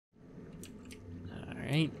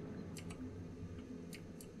Alright.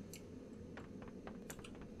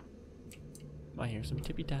 I hear some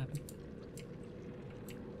tippy tapping.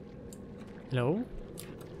 Hello?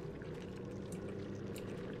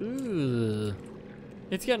 Ooh.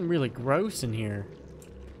 It's getting really gross in here.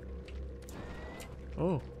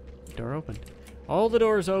 Oh, door opened. All the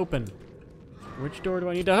doors open. Which door do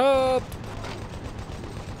I need to hop?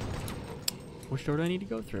 Which door do I need to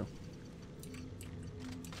go through?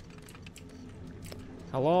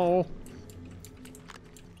 Hello?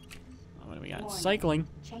 Oh, what do we got? Warning. Cycling.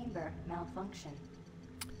 Chamber malfunction.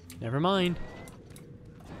 Never mind.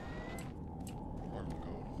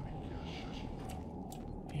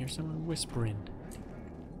 I hear someone whispering.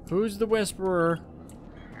 Who's the whisperer?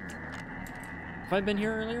 Have I been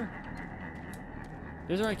here earlier?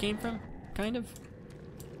 This is where I came from? Kind of?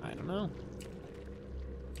 I don't know.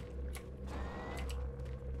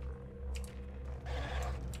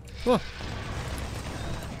 Whoa.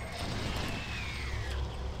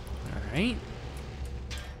 Alright.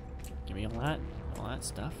 Give me all that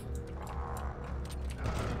stuff.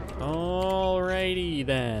 Alrighty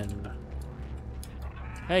then.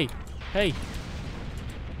 Hey, hey.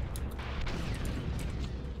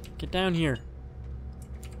 Get down here.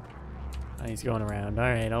 Oh, he's going around.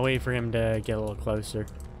 Alright, I'll wait for him to get a little closer.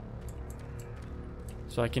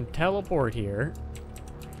 So I can teleport here.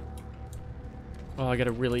 Oh, I got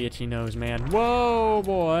a really itchy nose, man. Whoa,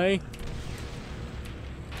 boy.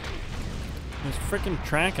 Those freaking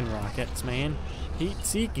tracking rockets, man. Heat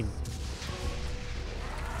seeking.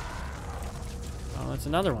 Oh, that's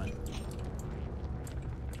another one.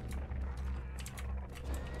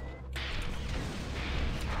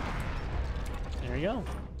 There you go.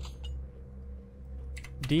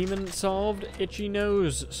 Demon solved, itchy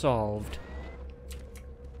nose solved.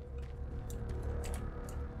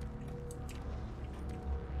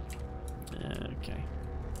 Okay.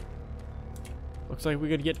 Looks like we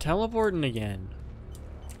could get teleporting again.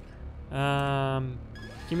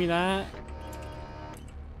 Give me that.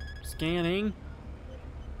 Scanning.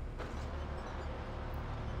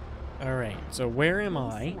 Alright, so where am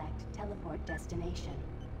I? Select teleport destination.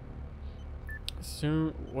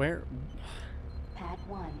 So, where? Pad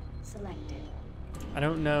 1 selected. I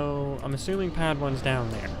don't know. I'm assuming pad 1's down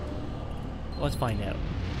there. Let's find out.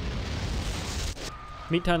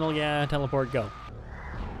 Meat tunnel, yeah. Teleport, go.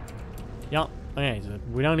 Yup. Okay, so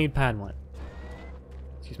we don't need pad 1.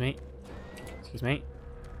 Excuse me. Excuse me.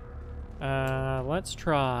 Let's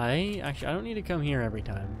try. Actually, I don't need to come here every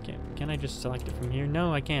time. Can I just select it from here?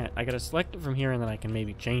 No, I can't. I gotta select it from here and then I can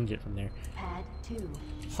maybe change it from there. Pad 2.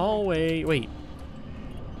 Hallway. Wait.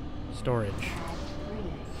 Storage. Pad 3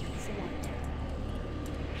 selected.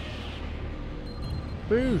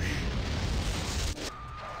 Boosh.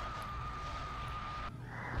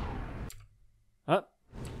 Up.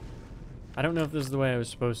 I don't know if this is the way I was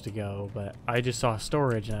supposed to go, but I just saw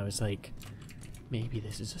storage and I was like, maybe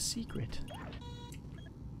this is a secret.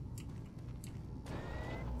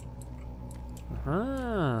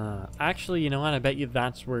 Actually, you know what? I bet you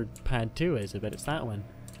that's where pad 2 is. I bet it's that one.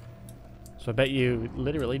 So I bet you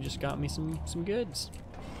literally just got me some goods.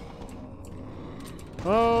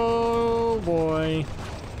 Oh boy.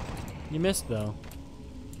 You missed though.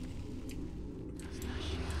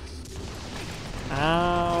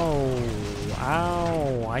 Ow.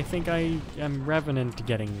 Ow. I think I am revenant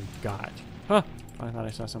getting got. Huh. I thought I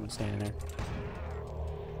saw someone standing there.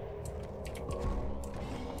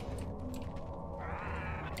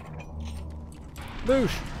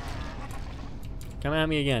 Boosh. Come at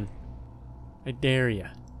me again. I dare ya.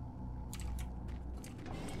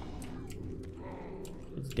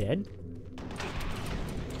 It's dead.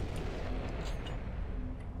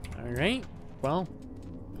 Alright. Well,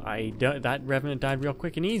 that revenant died real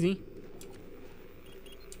quick and easy.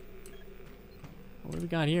 What do we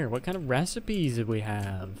got here? What kind of recipes do we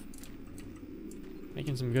have?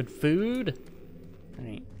 Making some good food.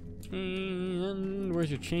 Alright. And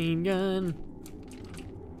where's your chain gun?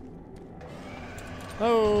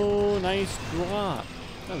 Oh, nice drop.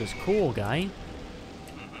 That was cool, guy.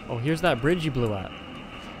 Oh, here's that bridge you blew up.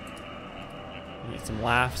 Get some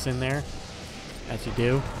laughs in there. As you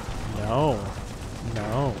do. No.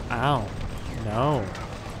 No. Ow. No.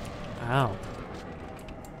 Ow.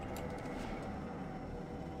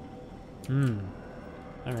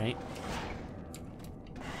 Alright.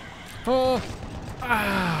 Oh!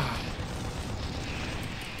 Ah!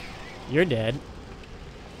 You're dead.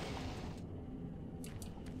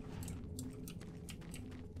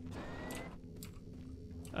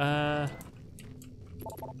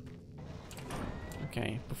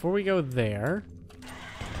 Okay, before we go there,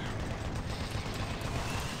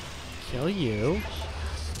 kill you.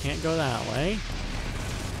 Can't go that way.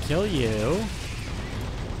 Kill you.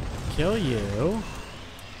 Kill you.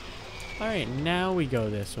 Alright, now we go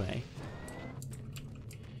this way.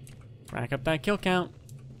 Rack up that kill count.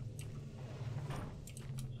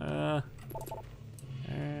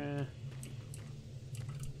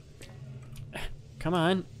 Come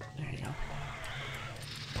on. There you go.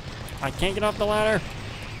 I can't get off the ladder.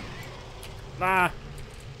 Ah!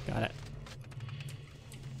 Got it.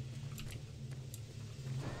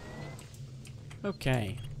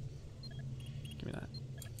 Okay. Give me that.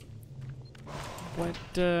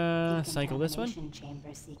 What, cycle this one?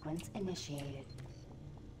 Chamber sequence initiated.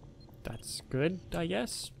 That's good, I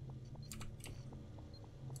guess.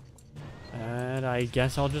 And I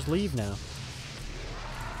guess I'll just leave now.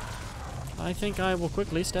 I think I will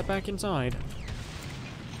quickly step back inside.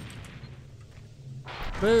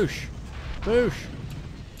 Boosh! Boosh!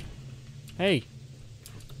 Hey!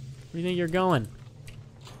 Where do you think you're going?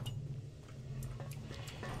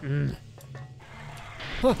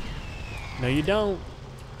 Huh. No, you don't.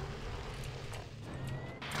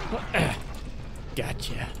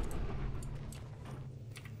 Gotcha.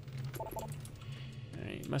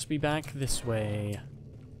 Alright, must be back this way.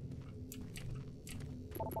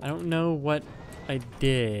 I don't know what I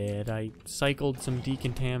did. I cycled some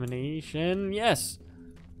decontamination. Yes!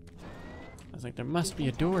 I was like, there must be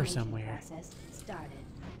a door somewhere.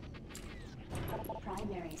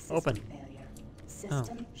 Open.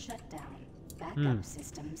 System shut down. Backup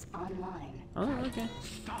systems online. Oh, okay.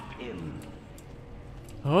 Stop him.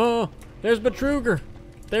 Oh, there's Betruger.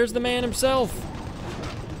 There's the man himself.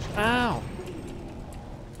 Ow.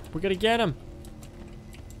 We gotta get him.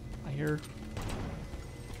 I hear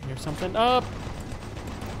something up.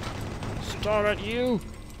 Start at you.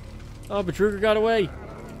 Oh, Betruger got away.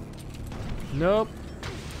 Nope.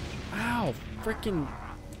 Ow, freaking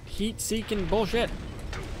heat-seeking bullshit.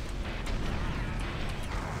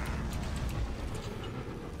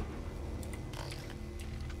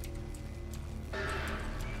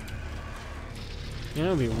 You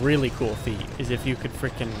know, it'd be a really cool feat is if you could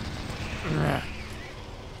freaking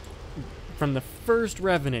from the first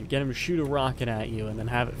Revenant get him to shoot a rocket at you and then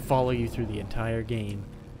have it follow you through the entire game.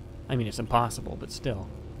 I mean, it's impossible, but still.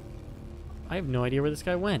 I have no idea where this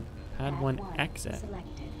guy went. Pad 1 exit.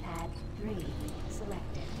 Selected. Pad 3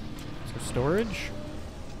 selected. So storage?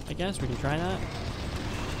 I guess we can try that.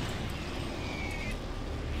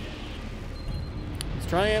 Let's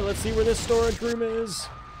try it. Let's see where this storage room is.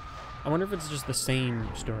 I wonder if it's just the same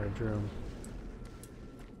storage room.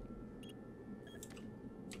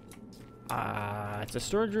 It's a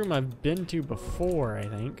storage room I've been to before, I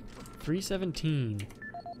think. 317.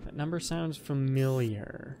 That number sounds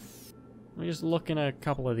familiar. Let me just look in a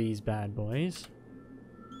couple of these bad boys.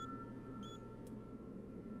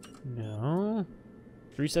 No.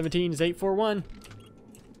 317 is 841.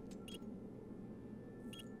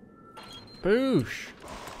 Boosh.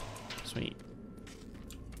 Sweet.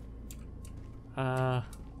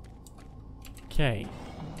 Okay.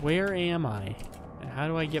 Where am I? And how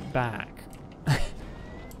do I get back?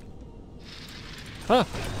 Huh!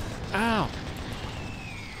 Ow!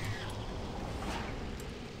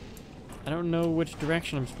 I don't know which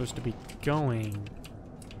direction I'm supposed to be going.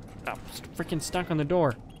 Oh, I'm freaking stuck on the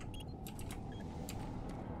door.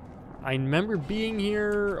 I remember being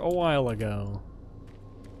here a while ago.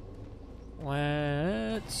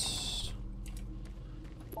 Let's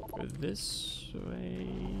go this way,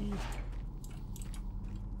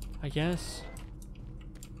 I guess.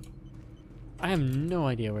 I have no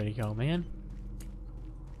idea where to go, man.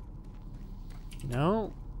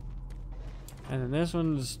 No. And then this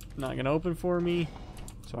one's not gonna open for me,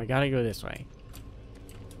 so I gotta go this way.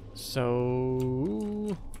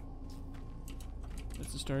 So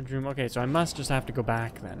that's the storage room. Okay, so I must just have to go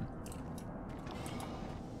back then.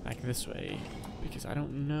 Back this way, because I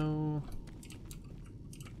don't know.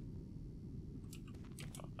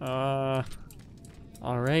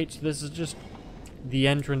 Alright, so this is just the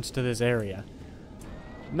entrance to this area.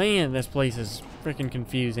 Man, this place is freaking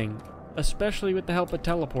confusing. Especially with the help of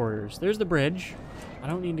teleporters. There's the bridge. I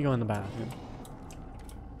don't need to go in the bathroom.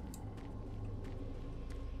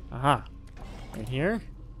 Aha. Right here?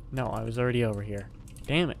 No, I was already over here.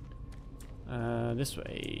 Damn it. This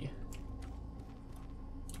way.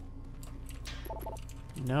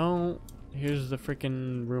 No. Here's the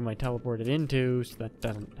freaking room I teleported into, so that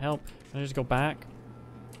doesn't help. Can I just go back?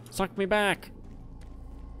 Suck me back!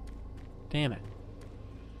 Damn it.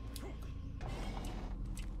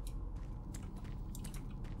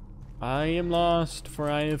 I am lost, for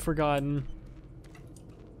I have forgotten.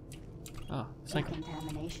 Oh, cycle.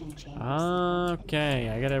 Okay,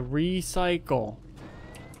 I gotta recycle.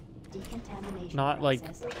 Decontamination Not like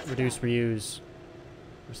process reduce, started. reuse,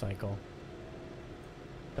 recycle.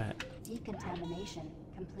 But Decontamination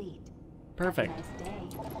complete. perfect. Have a nice day.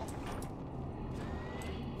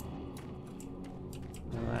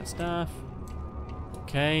 All that stuff.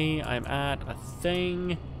 Okay, I'm at a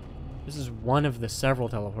thing. This is one of the several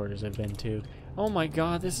teleporters I've been to. Oh my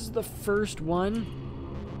god, this is the first one?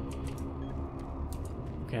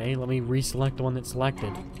 Okay, let me reselect the one that's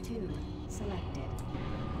selected. Pad 2 selected.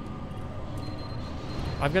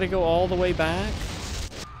 I've got to go all the way back?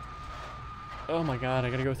 Oh my god, I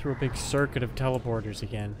gotta go through a big circuit of teleporters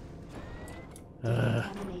again.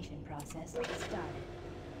 Decontamination process started.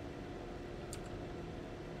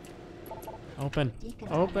 Open.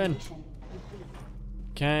 Open. Decontamination complete.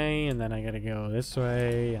 Okay, and then I gotta go this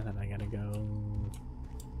way, and then I gotta go...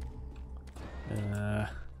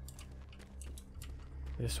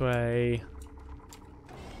 this way.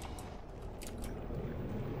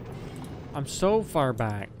 I'm so far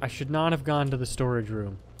back. I should not have gone to the storage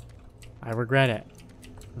room. I regret it.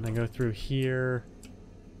 And then go through here.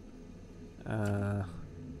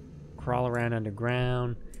 Crawl around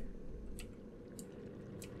underground.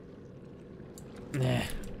 Nah.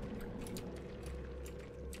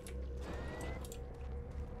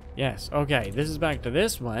 Yes, okay, this is back to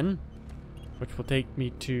this one, which will take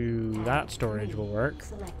me to that storage will work.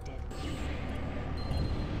 Selected.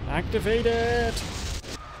 Activate it!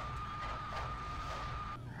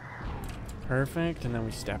 Perfect, and then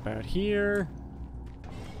we step out here.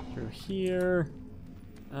 Through here.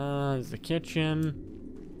 There's the kitchen.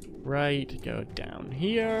 Right, go down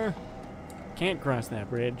here. Can't cross that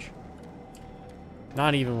bridge.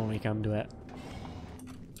 Not even when we come to it.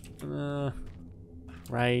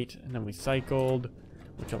 Right, and then we cycled,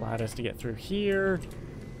 which allowed us to get through here.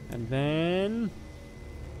 And then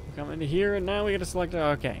we come into here, and now we gotta select,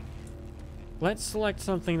 okay. Let's select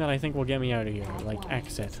something that I think will get me out of here, Pad like 1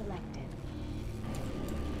 exit. selected.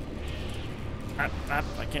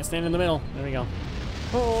 I can't stand in the middle. There we go.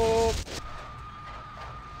 Oh!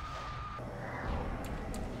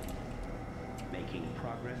 Making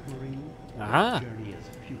progress, Marine? Ah! The journey is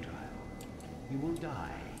futile. You will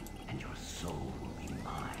die, and your soul will be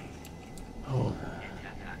mine. Oh.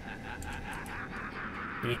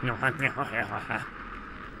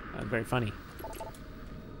 That's very funny.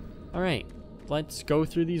 Alright, let's go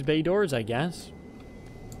through these bay doors, I guess.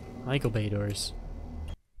 Michael Bay doors.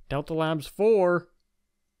 Delta Labs 4.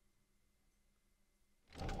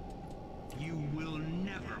 You will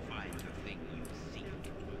never find the thing you seek.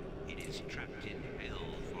 It is trapped in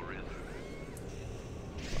hell forever.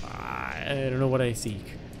 I don't know what I seek.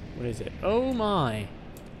 What is it? Oh my.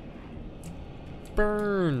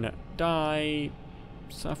 Burn. Die.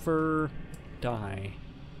 Suffer. Die.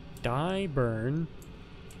 Die. Burn.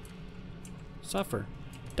 Suffer.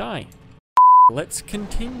 Die. Let's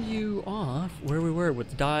continue off where we were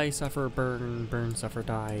with die, suffer, burn, burn, suffer,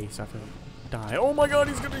 die, suffer, die. Oh my god,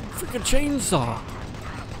 he's got a freaking chainsaw!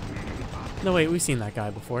 No, wait, we've seen that guy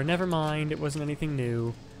before. Never mind, it wasn't anything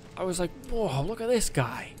new. I was like, whoa, look at this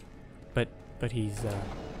guy! But he's,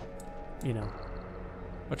 you know,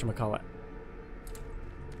 whatchamacallit.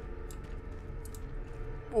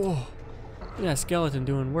 Oh, look at that skeleton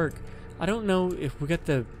doing work. I don't know if we got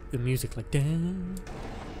the music like, da,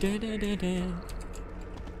 da, da, da, da.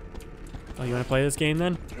 Oh, you want to play this game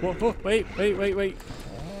then? Whoa, whoa, wait. I'll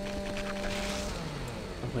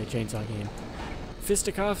play a chainsaw game.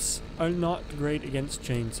 Fisticuffs are not great against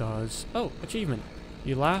chainsaws. Oh, achievement.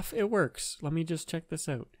 You laugh, it works. Let me just check this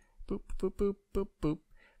out. Boop, boop, boop, boop, boop.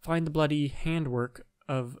 Find the bloody handwork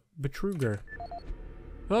of Betruger.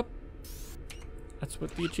 Up. That's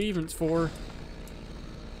what the achievement's for.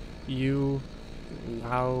 You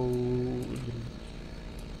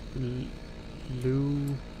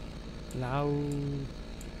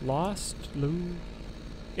lost?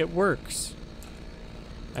 It works.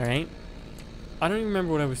 Alright. I don't even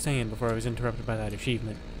remember what I was saying before I was interrupted by that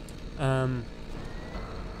achievement. I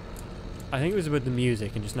think it was about the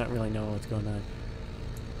music and just not really knowing what's going on.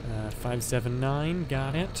 579,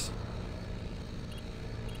 got it.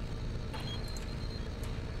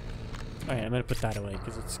 Alright, I'm gonna put that away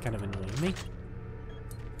because it's kind of annoying me.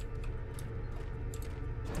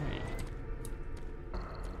 Alright.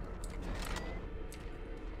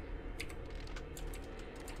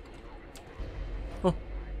 Oh.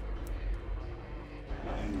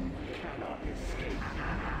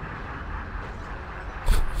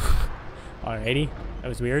 Alrighty, that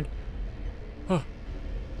was weird. Oh.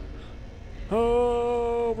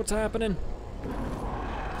 Oh, what's happening?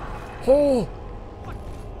 Oh!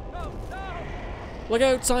 Look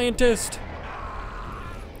out, scientist!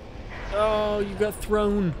 Oh, you got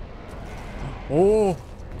thrown. Oh.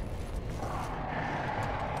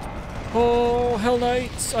 Oh, Hell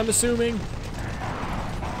Knights, I'm assuming.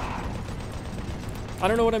 I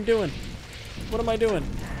don't know what I'm doing. What am I doing?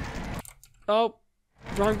 Oh,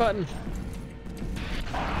 wrong button.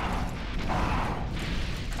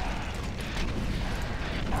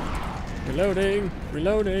 Reloading,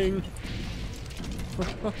 reloading.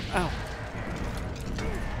 Oh, ow.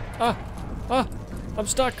 Ah, I'm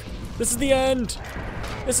stuck. This is the end.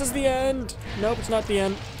 This is the end. Nope, it's not the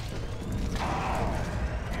end.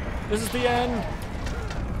 This is the end.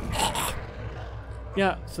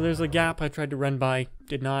 Yeah, so there's a gap I tried to run by.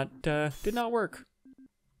 Did not work.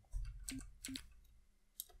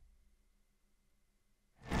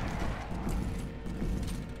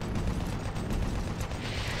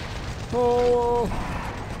 Oh,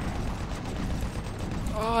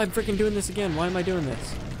 I'm freaking doing this again. Why am I doing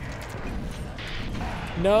this?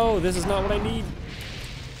 No, this is not what I need.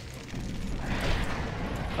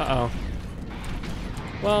 Uh-oh.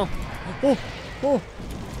 Well, oh,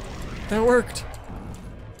 that worked.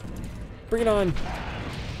 Bring it on,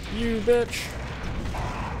 you bitch.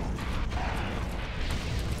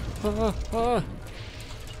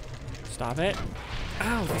 Stop it.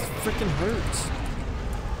 Ow, this freaking hurts.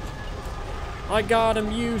 I got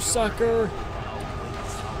him, you sucker.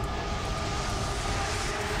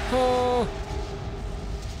 Oh.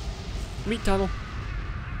 Meat tunnel.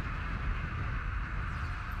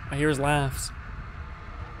 I hear his laughs.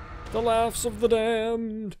 The laughs of the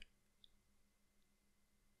damned.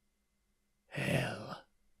 Hell.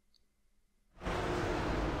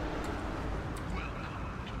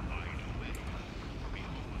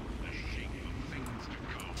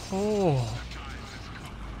 Oh.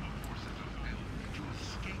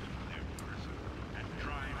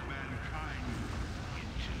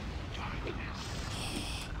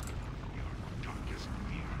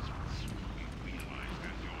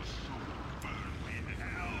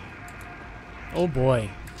 Oh boy.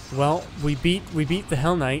 Well, we beat the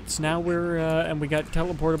Hell Knights. Now we're and we got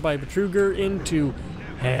teleported by Betruger into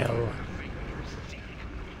hell.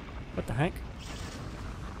 What the heck?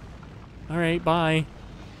 All right, bye.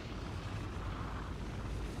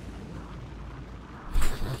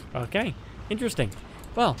 Okay, interesting.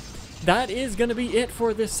 Well, that is gonna be it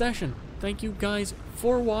for this session. Thank you guys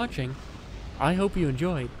for watching. I hope you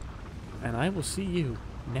enjoyed, and I will see you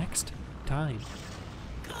next time.